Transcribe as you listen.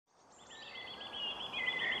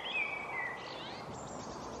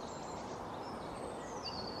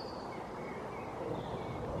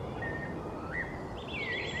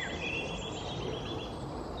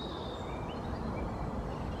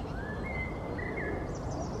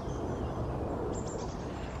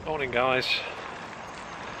Morning guys.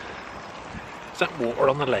 Is that water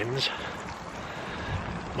on the lens?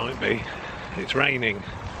 Might be. It's raining.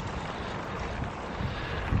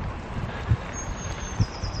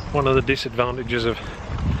 One of the disadvantages of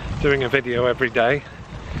doing a video every day,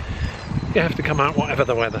 you have to come out whatever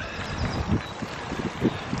the weather.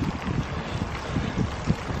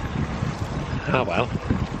 Oh well.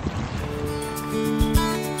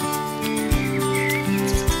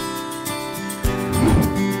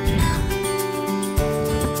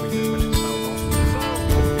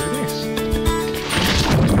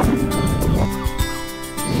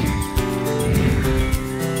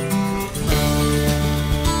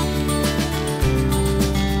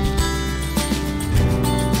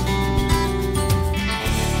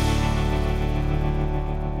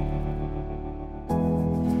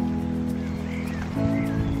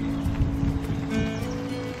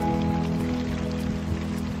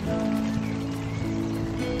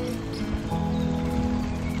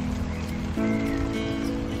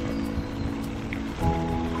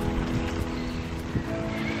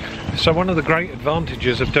 So one of the great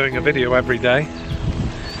advantages of doing a video every day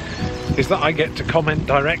is that I get to comment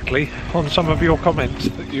directly on some of your comments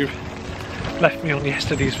that you've left me on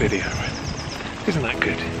yesterday's video. Isn't that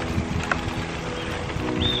good?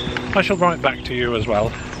 I shall write back to you as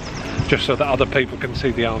well, just so that other people can see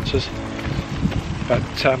the answers. But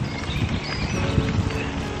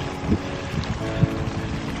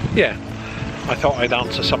yeah, I thought I'd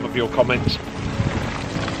answer some of your comments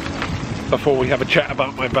before we have a chat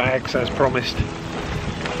about my bags as promised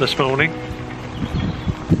this morning.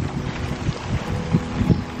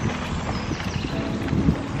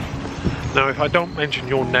 Now if I don't mention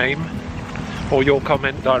your name or your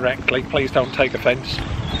comment directly, please don't take offence.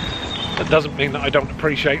 That doesn't mean that I don't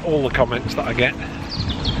appreciate all the comments that I get,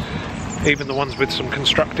 even the ones with some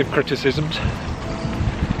constructive criticisms,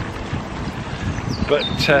 but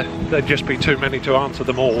there'd just be too many to answer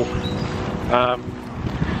them all.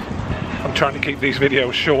 I'm trying to keep these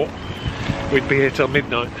videos short. We'd be here till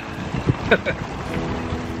midnight.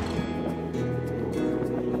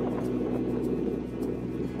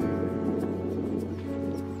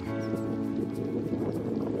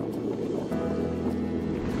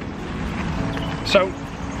 So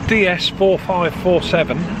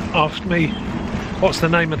DS4547 asked me what's the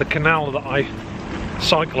name of the canal that I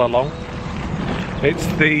cycle along. It's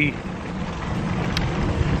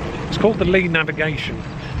called the Lee Navigation.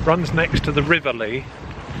 Runs next to the River Lee,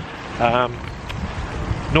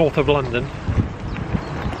 north of London.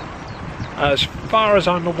 As far as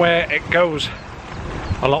I'm aware, it goes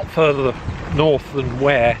a lot further north than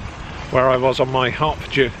where I was on my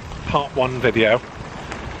Hertfordshire Part 1 video.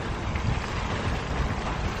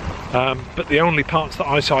 But the only parts that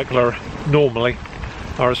I cycle normally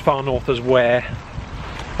are as far north as where.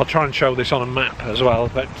 I'll try and show this on a map as well,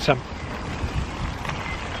 but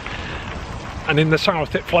and in the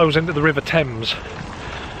south it flows into the River Thames,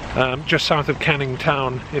 just south of Canning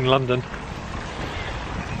Town in London.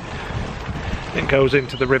 It goes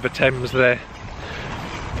into the River Thames there.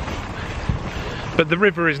 But the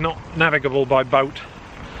river is not navigable by boat,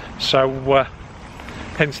 so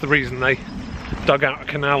hence the reason they dug out a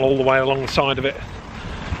canal all the way along the side of it.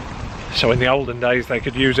 So in the olden days they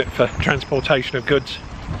could use it for transportation of goods.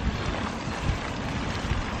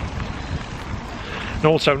 And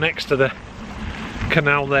also next to the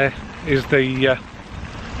canal there is the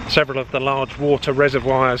several of the large water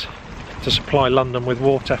reservoirs to supply London with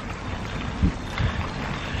water.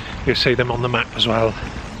 You see them on the map as well.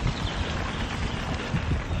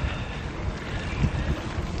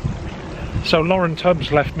 So Lauren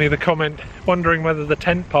Tubbs left me the comment wondering whether the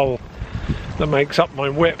tent pole that makes up my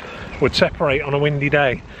whip would separate on a windy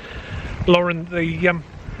day. Lauren,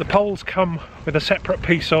 the poles come with a separate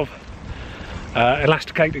piece of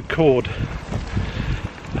elasticated cord.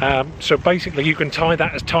 So basically you can tie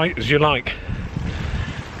that as tight as you like,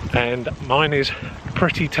 and mine is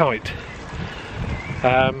pretty tight.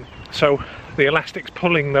 So the elastic's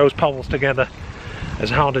pulling those poles together as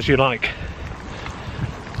hard as you like.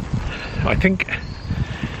 I think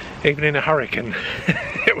even in a hurricane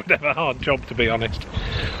it would have a hard job, to be honest,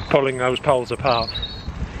 pulling those poles apart.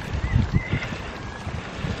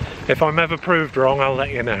 If I'm ever proved wrong, I'll let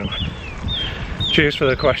you know. Cheers for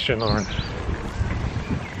the question, Lauren.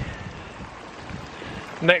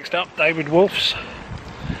 Next up, David Wolfs.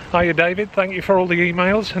 Hiya David, thank you for all the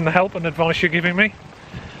emails and the help and advice you're giving me.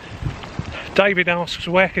 David asks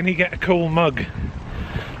where can he get a cool mug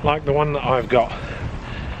like the one that I've got,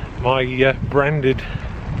 my branded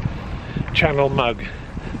channel mug.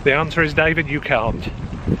 The answer is, David, you can't.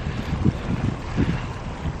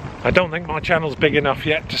 I don't think my channel's big enough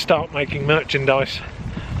yet to start making merchandise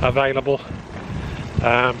available.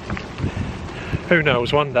 Who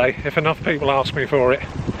knows, one day, if enough people ask me for it,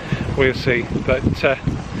 we'll see. But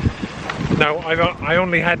no, I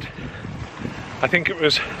only had, I think it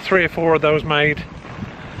was 3 or 4 of those made,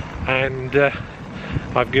 and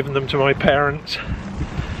I've given them to my parents,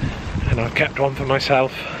 and I've kept one for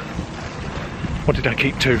myself. Or did I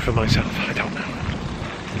keep 2 for myself? I don't know.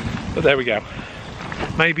 But there we go.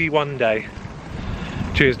 Maybe one day.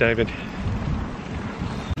 Cheers, David.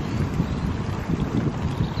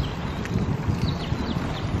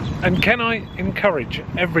 And can I encourage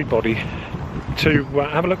everybody to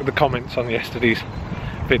have a look at the comments on yesterday's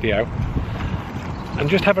video and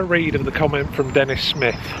just have a read of the comment from Dennis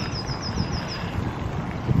Smith.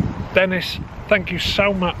 Dennis, thank you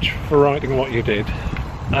so much for writing what you did.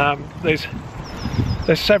 There's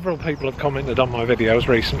several people have commented on my videos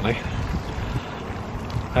recently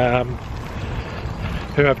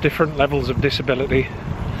who have different levels of disability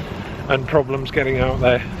and problems getting out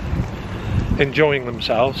there enjoying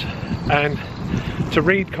themselves, and to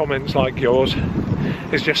read comments like yours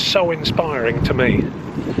is just so inspiring to me.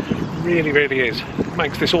 Really, really is. It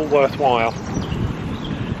makes this all worthwhile.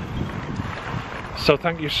 So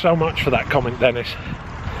thank you so much for that comment, Dennis.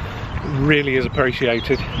 It really is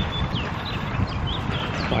appreciated.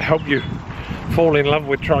 I hope you fall in love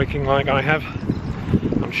with triking like I have.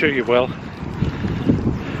 I'm sure you will.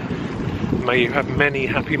 May you have many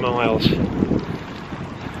happy miles.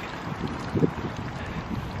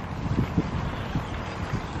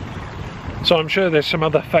 So I'm sure there's some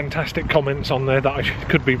other fantastic comments on there that I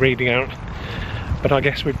could be reading out, but I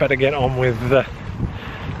guess we'd better get on with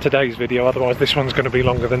today's video, otherwise this one's going to be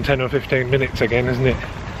longer than 10 or 15 minutes again, isn't it?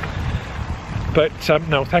 But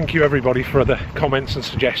no, thank you everybody for the comments and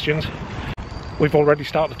suggestions. We've already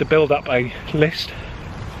started to build up a list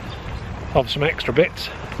of some extra bits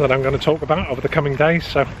that I'm going to talk about over the coming days,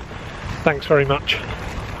 so thanks very much.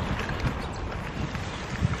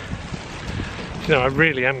 You know, I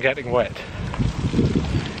really am getting wet.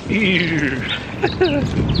 Ew.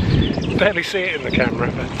 Barely see it in the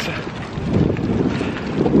camera, but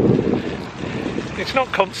it's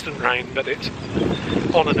not constant rain, but it's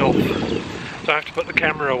on and off. So I have to put the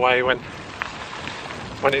camera away when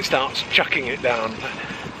it starts chucking it down. But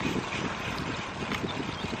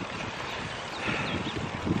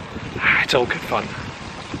it's all good fun.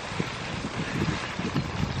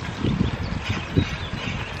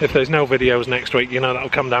 If there's no videos next week, you know that'll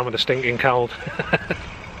come down with a stinking cold.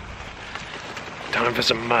 Time for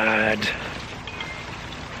some mud.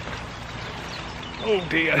 Oh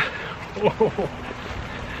dear. Oh,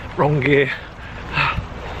 wrong gear.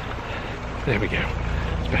 There we go.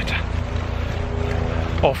 It's better.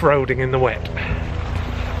 Off-roading in the wet.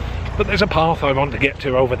 But there's a path I want to get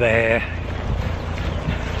to over there.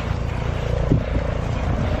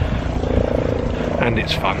 And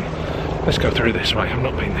it's fun. Let's go through this way. I've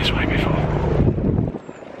not been this way before.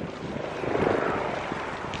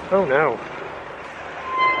 Oh no.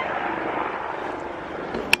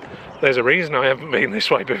 There's a reason I haven't been this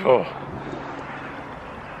way before.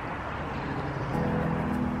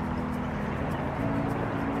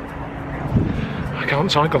 I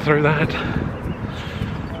can't cycle through that.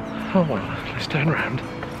 Oh well, let's turn around.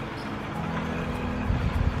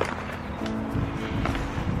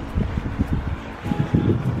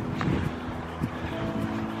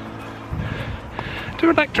 Do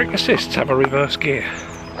electric assists have a reverse gear?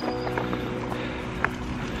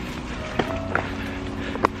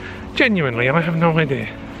 Genuinely, I have no idea.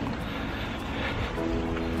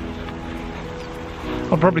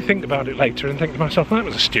 I'll probably think about it later and think to myself, that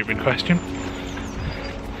was a stupid question.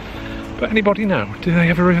 But anybody know? Do they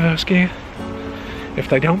have a reverse gear? If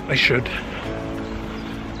they don't, they should.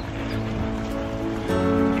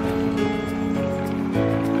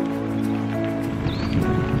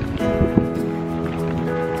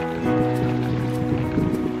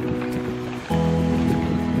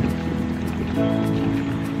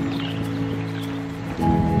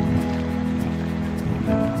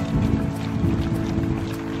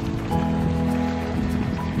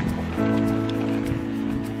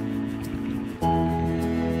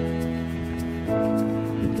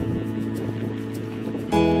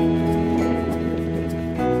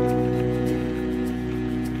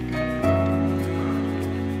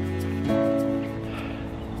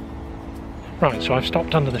 Right, so I've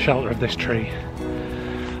stopped under the shelter of this tree.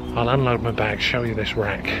 I'll unload my bags, show you this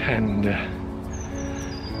rack, and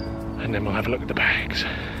then we'll have a look at the bags.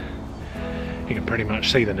 You can pretty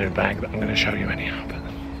much see the new bag that I'm going to show you anyhow. But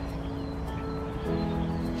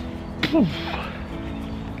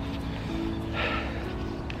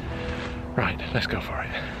Right, let's go for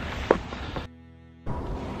it.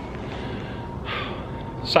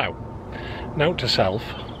 So, note to self,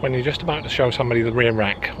 when you're just about to show somebody the rear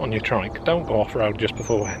rack on your trike, don't go off-road just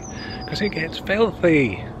beforehand, because it gets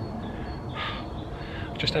filthy.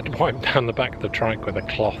 I just had to wipe down the back of the trike with a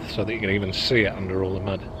cloth so that you can even see it under all the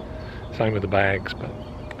mud. Same with the bags, but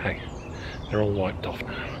hey, they're all wiped off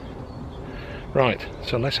now. Right,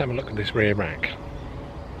 so let's have a look at this rear rack.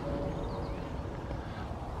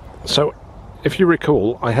 So, if you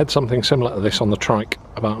recall, I had something similar to this on the trike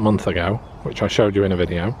about a month ago, which I showed you in a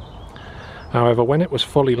video. However, when it was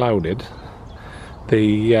fully loaded,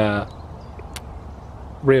 the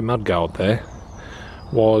rear mudguard there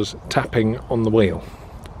was tapping on the wheel.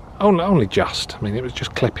 Only just. I mean, it was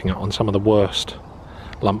just clipping it on some of the worst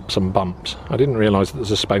lumps and bumps. I didn't realise that the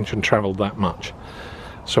suspension travelled that much.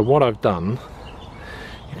 So what I've done,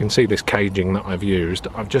 you can see this caging that I've used.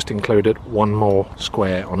 I've just included one more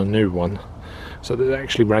square on a new one, so that it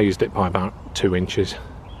actually raised it by about 2 inches.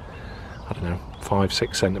 I don't know,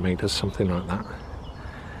 5-6 centimetres, something like that.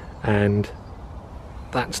 And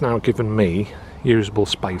that's now given me usable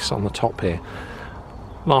space on the top here.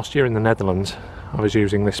 Last year in the Netherlands, I was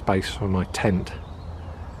using this space for my tent.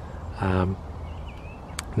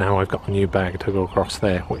 Now I've got a new bag to go across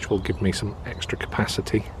there, which will give me some extra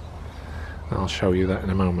capacity. I'll show you that in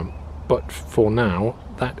a moment. But for now,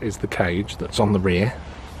 that is the cage that's on the rear.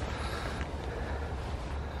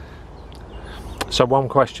 So one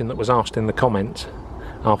question that was asked in the comments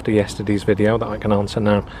after yesterday's video that I can answer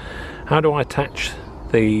now: how do I attach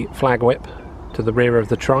the flag whip to the rear of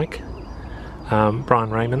the trike?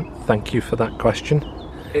 Brian Raymond, thank you for that question.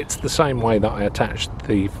 It's the same way that I attached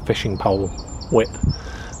the fishing pole whip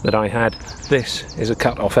that I had. This is a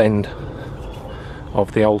cut off end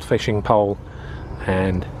of the old fishing pole,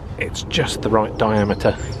 and it's just the right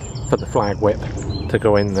diameter for the flag whip to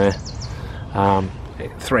go in there.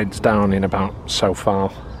 It threads down in about so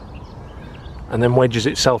far and then wedges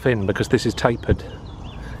itself in, because this is tapered.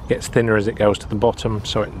 It gets thinner as it goes to the bottom,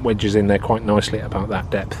 so it wedges in there quite nicely at about that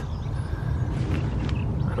depth.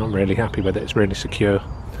 And I'm really happy with it, it's really secure.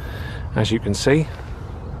 As you can see,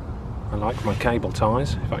 I like my cable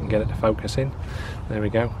ties, if I can get it to focus in. There we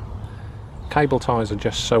go. Cable ties are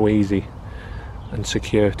just so easy and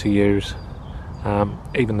secure to use.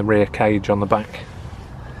 Even the rear cage on the back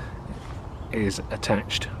is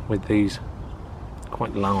attached with these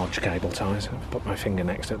quite large cable ties. I've put my finger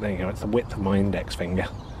next to it, there you go, it's the width of my index finger.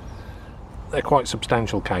 They're quite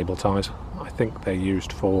substantial cable ties. I think they're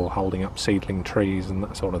used for holding up seedling trees and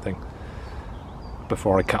that sort of thing.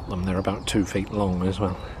 Before I cut them, they're about 2 feet long as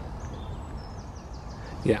well.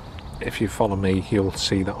 Yeah, if you follow me, you'll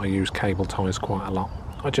see that I use cable ties quite a lot.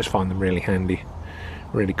 I just find them really handy,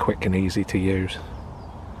 really quick and easy to use,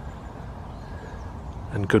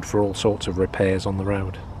 and good for all sorts of repairs on the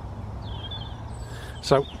road.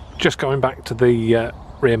 So, just going back to the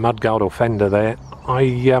rear mudguard or fender there,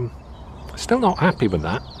 I'm still not happy with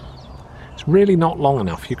that. It's really not long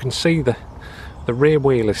enough. You can see the rear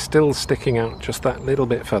wheel is still sticking out just that little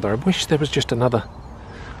bit further. I wish there was just another,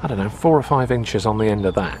 I don't know, 4 or 5 inches on the end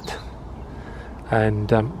of that. And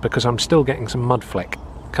because I'm still getting some mud fleck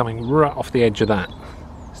coming right off the edge of that.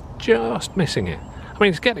 It's just missing it. I mean,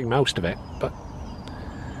 it's getting most of it, but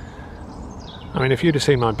I mean, if you'd have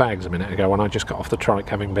seen my bags a minute ago when I just got off the trike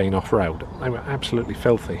having been off-road, they were absolutely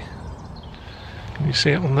filthy. Can you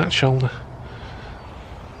see it on that shoulder?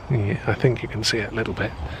 Yeah, I think you can see it a little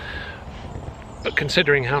bit. But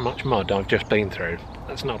considering how much mud I've just been through,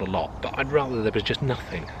 that's not a lot, but I'd rather there was just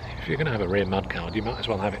nothing. If you're going to have a rear mud guard, you might as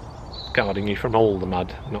well have it guarding you from all the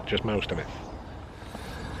mud, not just most of it.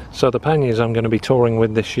 So the panniers I'm going to be touring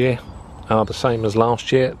with this year are the same as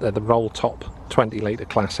last year. They're the roll top 20 litre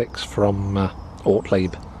classics from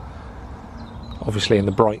Ortlieb. Obviously in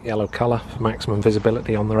the bright yellow colour for maximum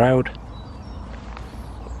visibility on the road.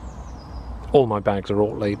 All my bags are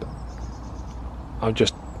Ortlieb. I've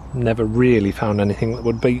just never really found anything that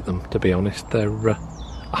would beat them, to be honest. They're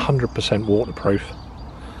 100% waterproof.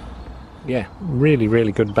 Yeah, really,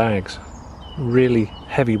 really good bags. Really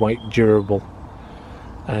heavyweight, durable,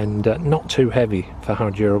 and not too heavy for how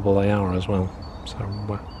durable they are as well.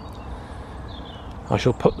 So I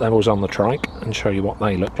shall put those on the trike and show you what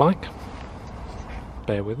they look like.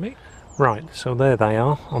 Bear with me. Right, so there they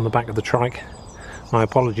are on the back of the trike. My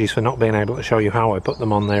apologies for not being able to show you how I put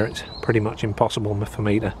them on there. It's pretty much impossible for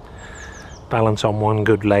me to balance on one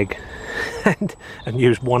good leg and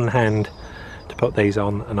use one hand to put these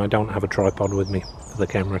on, and I don't have a tripod with me for the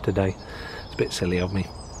camera today. It's a bit silly of me.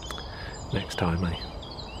 Next time, eh?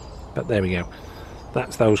 But there we go.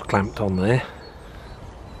 That's those clamped on there.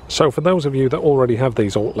 So for those of you that already have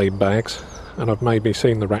these Ortlieb bags, and have maybe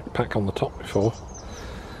seen the Rackpack on the top before,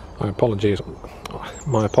 my apologies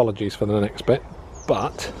for the next bit,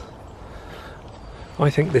 but I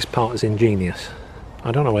think this part is ingenious.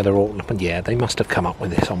 I don't know whether Ortlieb, yeah, they must have come up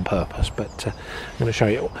with this on purpose, but I'm going to show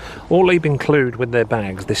you. Ortlieb include with their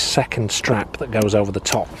bags this second strap that goes over the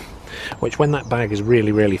top, which when that bag is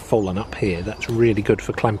really, really full and up here, that's really good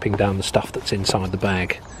for clamping down the stuff that's inside the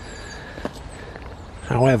bag.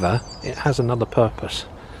 However, it has another purpose.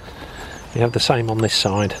 You have the same on this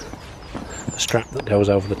side, the strap that goes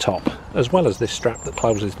over the top, as well as this strap that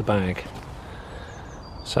closes the bag.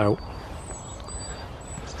 So,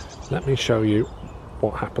 let me show you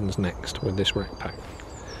what happens next with this Rackpack.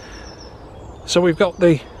 So we've got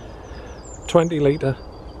the 20 litre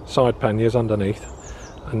side panniers underneath,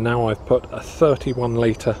 and now I've put a 31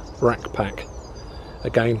 litre Rackpack,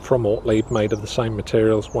 again from Ortlieb, made of the same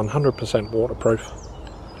materials, 100% waterproof.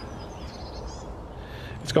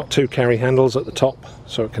 It's got two carry handles at the top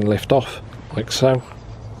so it can lift off like so.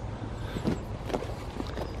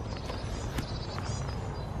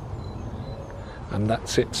 And that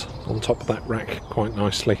sits on top of that rack quite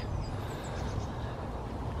nicely.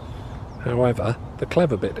 However, the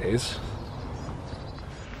clever bit is,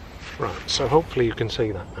 right, so hopefully you can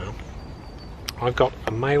see that now. I've got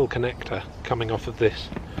a male connector coming off of this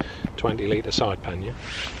 20 litre side pannier.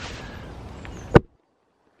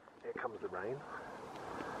 Here comes the rain.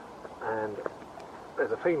 And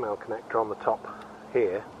there's a female connector on the top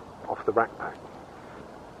here off the Rackpack.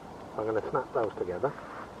 I'm going to snap those together.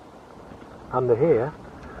 Under here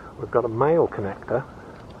we've got a male connector.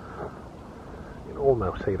 You can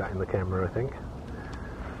almost see that in the camera, I think.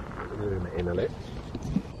 Zoom it in a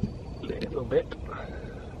little bit.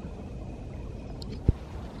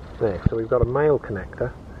 There, so we've got a male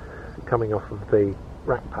connector coming off of the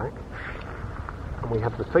Rackpack, and we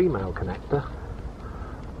have the female connector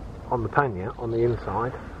on the pannier on the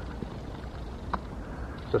inside.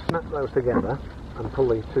 So snap those together and pull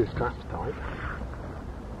these two straps tight,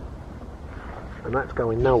 and that's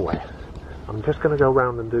going nowhere. I'm just going to go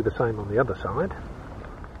round and do the same on the other side.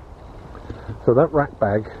 So that rack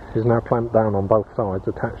bag is now clamped down on both sides,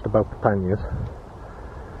 attached to both the panniers,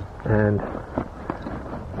 and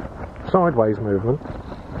sideways movement,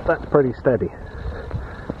 that's pretty steady.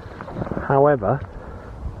 However,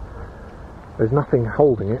 there's nothing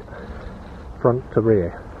holding it front to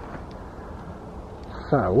rear.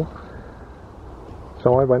 So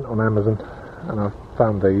I went on Amazon and I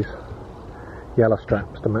found these yellow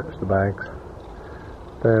straps to match the bags.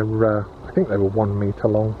 They're I think they were 1 metre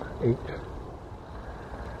long each.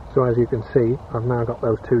 So as you can see, I've now got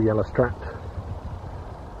those two yellow straps.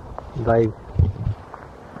 They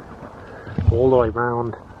all the way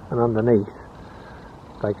round and underneath,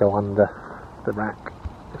 they go under the rack.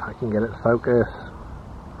 If I can get it to focus,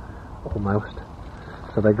 almost.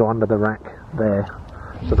 So they go under the rack there.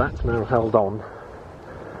 So that's now held on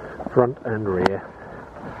front and rear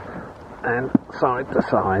and side to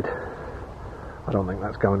side. I don't think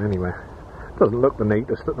that's going anywhere. Doesn't look the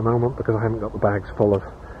neatest at the moment because I haven't got the bags full of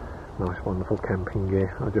nice wonderful camping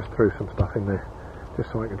gear. I just threw some stuff in there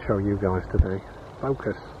just so I could show you guys today.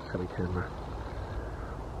 Focus, silly camera.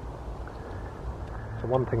 So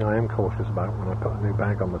one thing I am cautious about when I put a new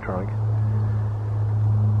bag on the Trike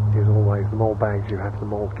is always the more bags you have, the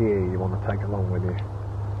more gear you want to take along with you.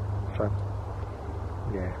 So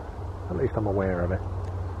yeah, at least I'm aware of it.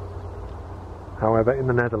 However, in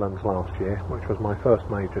the Netherlands last year, which was my first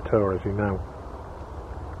major tour, as you know,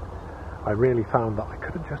 I really found that I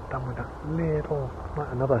could have just done with that little,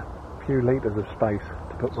 like another few litres of space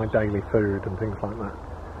to put my daily food and things like that.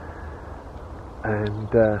 And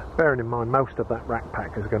bearing in mind most of that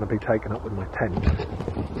Rackpack is going to be taken up with my tent.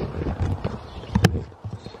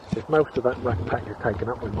 If most of that Rackpack is taken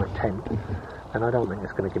up with my tent, then I don't think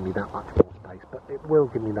it's going to give me that much more space, but it will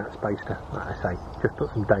give me that space to, like I say, just put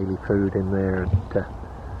some daily food in there and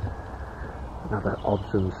other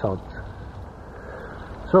odds and sods.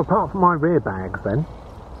 So apart from my rear bags then,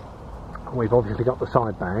 we've obviously got the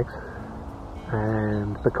side bags,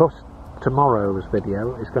 and because tomorrow's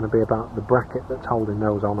video is going to be about the bracket that's holding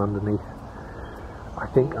those on underneath, I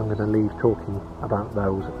think I'm going to leave talking about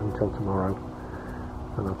those until tomorrow,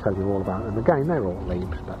 and I'll tell you all about them. Again, they're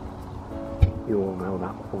Ortliebs, but you all know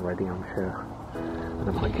that already, I'm sure. And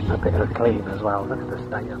I might give them a bit of a clean as well. Look at the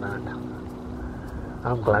state of that.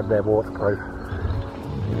 I'm glad they're waterproof.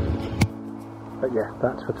 But yeah,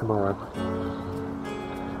 that's for tomorrow.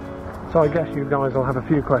 So I guess you guys will have a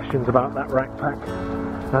few questions about that Rackpack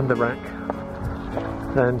and the rack.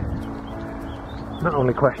 And not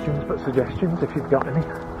only questions, but suggestions if you've got any.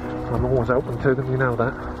 I'm always open to them, you know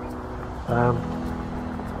that.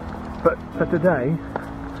 But for today,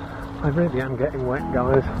 I really am getting wet,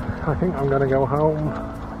 guys. I think I'm going to go home.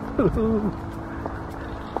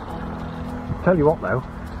 Tell you what though,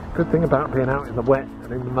 good thing about being out in the wet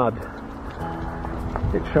and in the mud,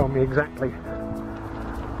 it's shown me exactly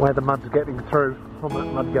where the mud's getting through on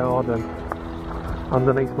that mud guard and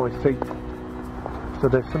underneath my seat. So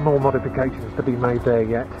there's some more modifications to be made there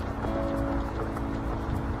yet.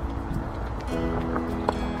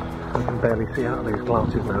 I can barely see out of these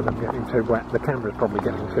glasses now, they're getting too wet. The camera's probably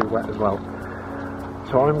getting too wet as well.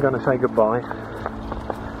 So I'm going to say goodbye,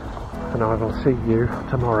 and I will see you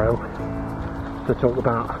tomorrow to talk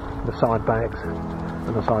about the side bags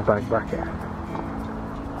and the side bag bracket.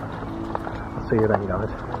 I'll see you then, guys.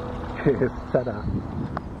 Cheers. Ta-da.